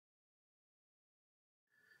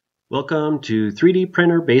Welcome to 3D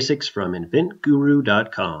Printer Basics from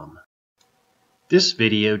InventGuru.com. This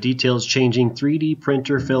video details changing 3D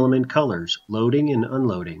printer filament colors, loading and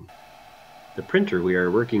unloading. The printer we are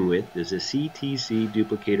working with is a CTC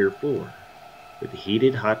Duplicator 4 with a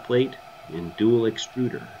heated hot plate and dual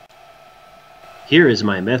extruder. Here is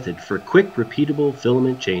my method for quick repeatable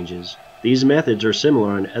filament changes. These methods are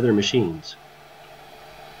similar on other machines.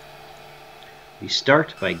 We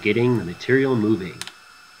start by getting the material moving.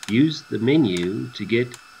 Use the menu to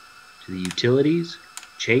get to the Utilities,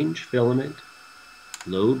 Change Filament,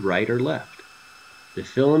 Load right or left. The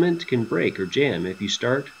filament can break or jam if you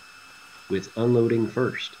start with unloading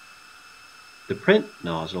first. The print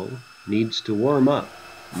nozzle needs to warm up,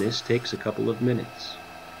 and this takes a couple of minutes.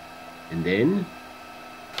 And then,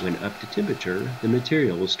 when up to temperature, the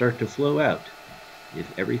material will start to flow out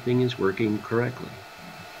if everything is working correctly.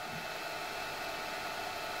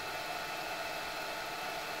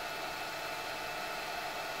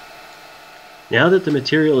 Now that the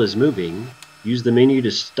material is moving, use the menu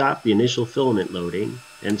to stop the initial filament loading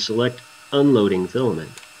and select Unloading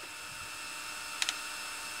Filament.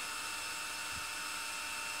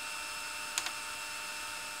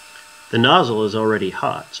 The nozzle is already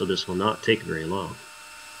hot, so this will not take very long.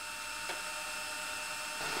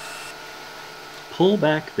 Pull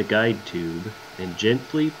back the guide tube and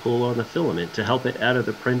gently pull on the filament to help it out of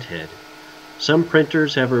the print head. Some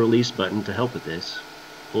printers have a release button to help with this.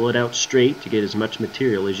 Pull it out straight to get as much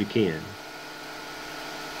material as you can.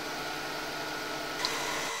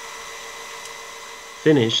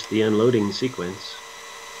 Finish the unloading sequence.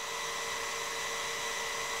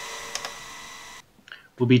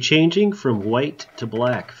 We'll be changing from white to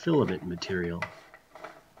black filament material.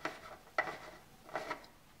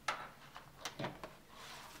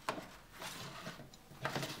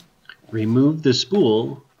 Remove the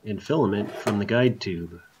spool and filament from the guide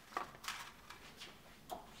tube.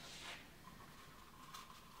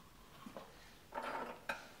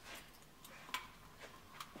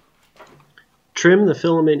 Trim the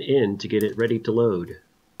filament in to get it ready to load.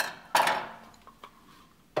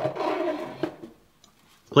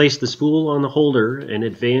 Place the spool on the holder and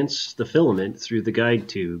advance the filament through the guide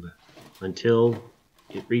tube until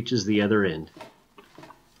it reaches the other end.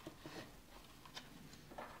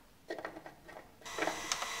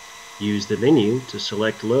 Use the menu to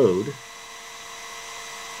select Load.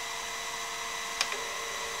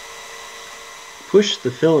 Push the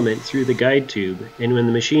filament through the guide tube, and when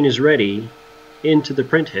the machine is ready, into the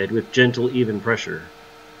print head with gentle, even pressure.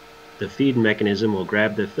 The feed mechanism will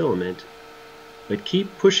grab the filament, but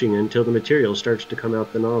keep pushing until the material starts to come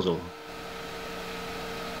out the nozzle.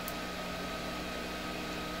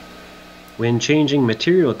 When changing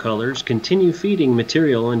material colors, continue feeding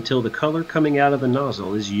material until the color coming out of the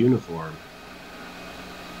nozzle is uniform.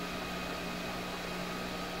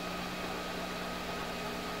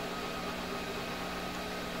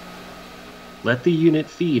 Let the unit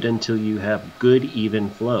feed until you have good,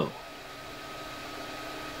 even flow.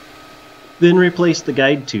 Then replace the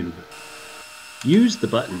guide tube. Use the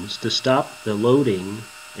buttons to stop the loading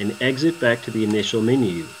and exit back to the initial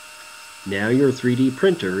menu. Now your 3D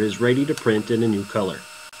printer is ready to print in a new color.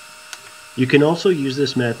 You can also use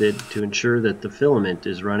this method to ensure that the filament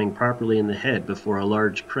is running properly in the head before a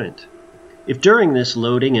large print. If during this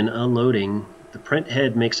loading and unloading the print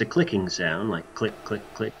head makes a clicking sound like click, click,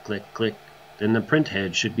 click, click, click, then the print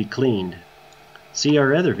head should be cleaned. See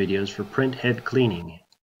our other videos for print head cleaning.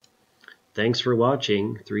 Thanks for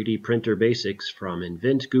watching 3D Printer Basics from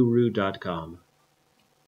InventGuru.com.